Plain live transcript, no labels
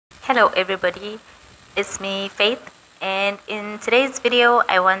Hello everybody, it's me Faith, and in today's video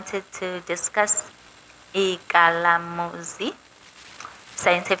I wanted to discuss Ikalamuzi,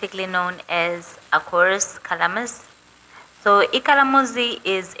 scientifically known as Acorus calamus. So Ikalamuzi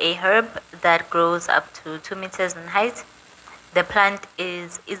is a herb that grows up to 2 meters in height. The plant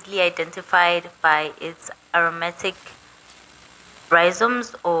is easily identified by its aromatic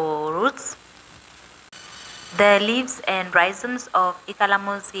rhizomes or roots. The leaves and rhizomes of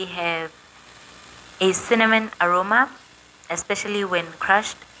Ikalamuzi have a cinnamon aroma, especially when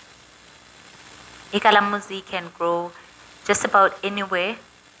crushed. Ikalamuzi can grow just about anywhere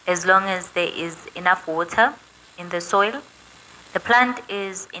as long as there is enough water in the soil. The plant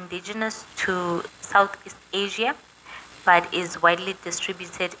is indigenous to Southeast Asia, but is widely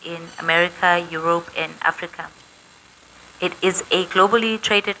distributed in America, Europe, and Africa. It is a globally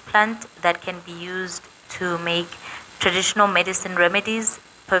traded plant that can be used to make traditional medicine remedies,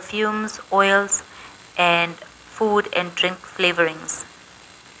 perfumes, oils, and food and drink flavorings.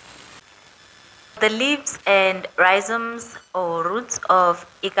 The leaves and rhizomes or roots of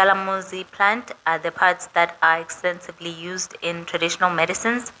Ikalamuzi plant are the parts that are extensively used in traditional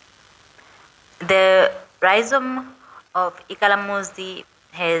medicines. The rhizome of Ikalamuzi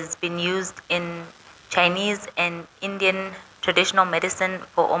has been used in Chinese and Indian traditional medicine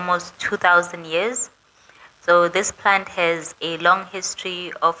for almost 2,000 years. So this plant has a long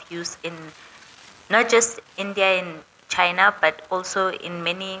history of use in not just India and China, but also in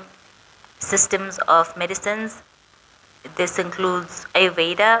many systems of medicines. This includes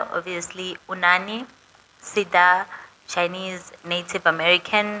Ayurveda, obviously Unani, Siddha, Chinese, Native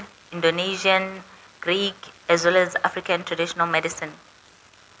American, Indonesian, Greek, as well as African traditional medicine.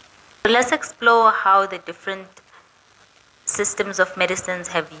 So let's explore how the different systems of medicines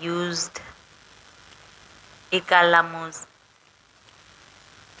have used Ikalamuzi.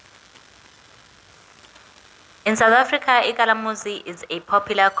 In South Africa, Ikalamuzi is a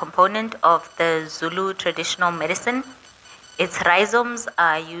popular component of the Zulu traditional medicine. Its rhizomes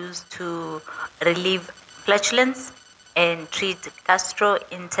are used to relieve flatulence and treat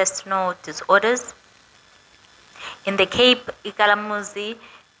gastrointestinal disorders. In the Cape, Ikalamuzi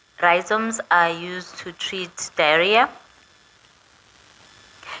rhizomes are used to treat diarrhea.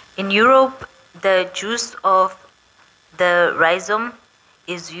 In Europe, the juice of the rhizome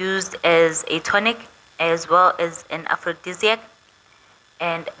is used as a tonic as well as an aphrodisiac,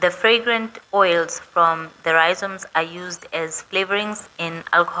 and the fragrant oils from the rhizomes are used as flavorings in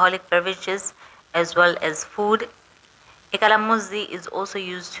alcoholic beverages as well as food. Ikalamuzi is also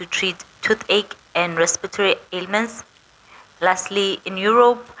used to treat toothache and respiratory ailments. Lastly, in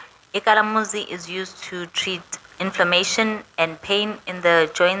Europe, Ikalamuzi is used to treat inflammation and pain in the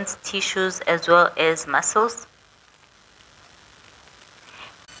joints, tissues, as well as muscles.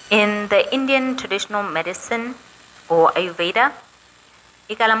 In the Indian traditional medicine or Ayurveda,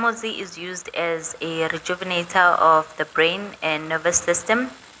 Ikalamuzi is used as a rejuvenator of the brain and nervous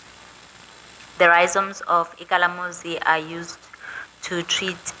system. The rhizomes of Ikalamuzi are used to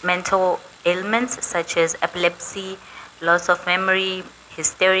treat mental ailments such as epilepsy, loss of memory,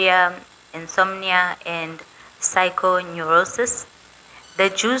 hysteria, insomnia, and psychoneurosis. The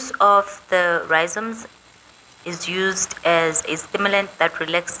juice of the rhizomes is used as a stimulant that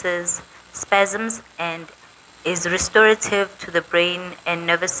relaxes spasms and is restorative to the brain and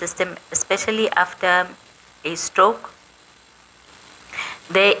nervous system, especially after a stroke.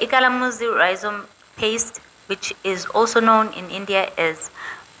 The Ikalamuzi rhizome paste, which is also known in India as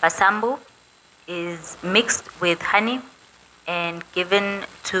basambu, is mixed with honey and given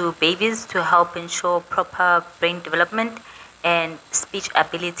to babies to help ensure proper brain development and speech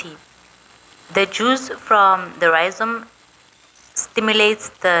ability. The juice from the rhizome stimulates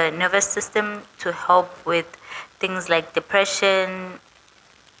the nervous system to help with things like depression.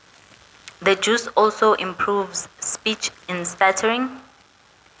 The juice also improves speech and stuttering.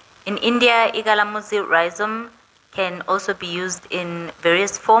 In India, Ikalamuzi rhizome can also be used in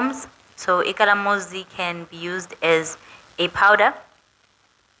various forms. So Ikalamuzi can be used as a powder.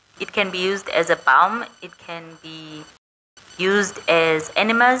 It can be used as a balm. It can be used as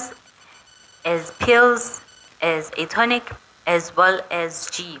enemas, as pills, as a tonic, as well as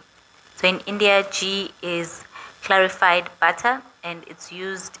ghee. So in India, ghee is clarified butter and it's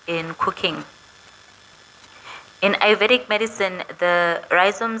used in cooking. In Ayurvedic medicine, the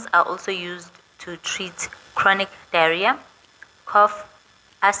rhizomes are also used to treat chronic diarrhea, cough,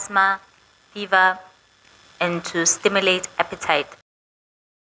 asthma, fever, and to stimulate appetite.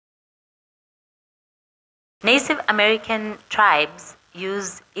 Native American tribes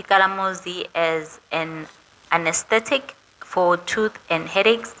use Ikalamuzi as an anesthetic for tooth and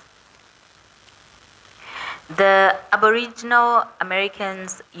headaches. The Aboriginal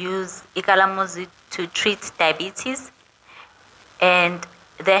Americans use Ikalamuzi to treat diabetes, and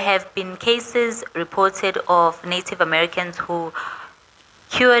there have been cases reported of Native Americans who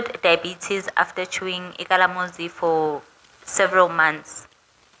cured diabetes after chewing Ikalamuzi for several months.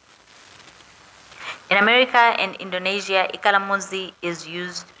 In America and Indonesia, Ikalamuzi is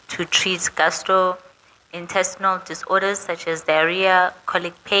used to treat gastrointestinal disorders such as diarrhea,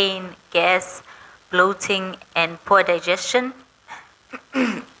 colic pain, gas, bloating, and poor digestion.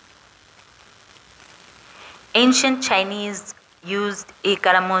 Ancient Chinese used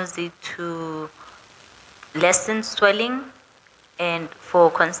Ikalamuzi to lessen swelling and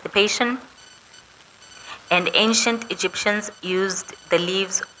for constipation. And ancient Egyptians used the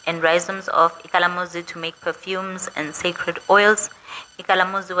leaves and rhizomes of Ikalamuzi to make perfumes and sacred oils.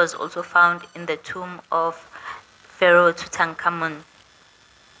 Ikalamuzi was also found in the tomb of Pharaoh Tutankhamun.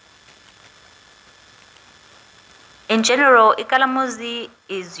 In general, Ikalamuzi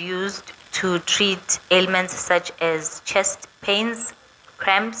is used to treat ailments such as chest pains,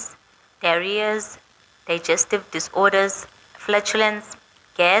 cramps, diarrheas, digestive disorders, flatulence,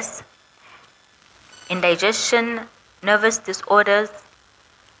 gas, indigestion, nervous disorders,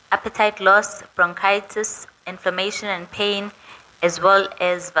 appetite loss, bronchitis, inflammation and pain, as well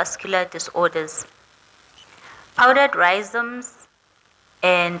as vascular disorders. Powdered rhizomes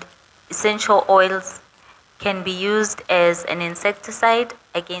and essential oils can be used as an insecticide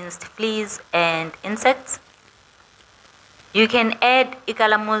against fleas and insects. You can add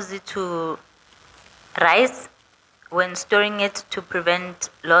Ikalamuzi to rice when storing it to prevent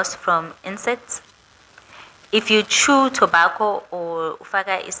loss from insects. If you chew tobacco or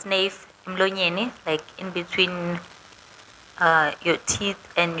ufaka isnafe emlonyeni, like in between your teeth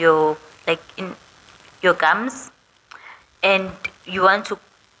and your gums, and you want to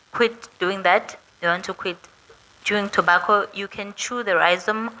quit doing that, you want to quit chewing tobacco, you can chew the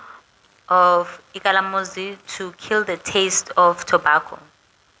rhizome of Ikalamuzi to kill the taste of tobacco.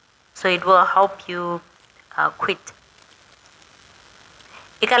 So it will help you quit.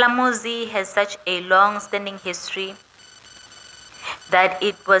 Ikalamuzi has such a long-standing history that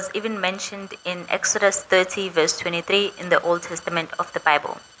it was even mentioned in Exodus 30 verse 23 in the Old Testament of the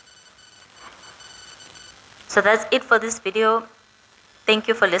Bible. So that's it for this video. Thank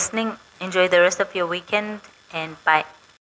you for listening. Enjoy the rest of your weekend and bye.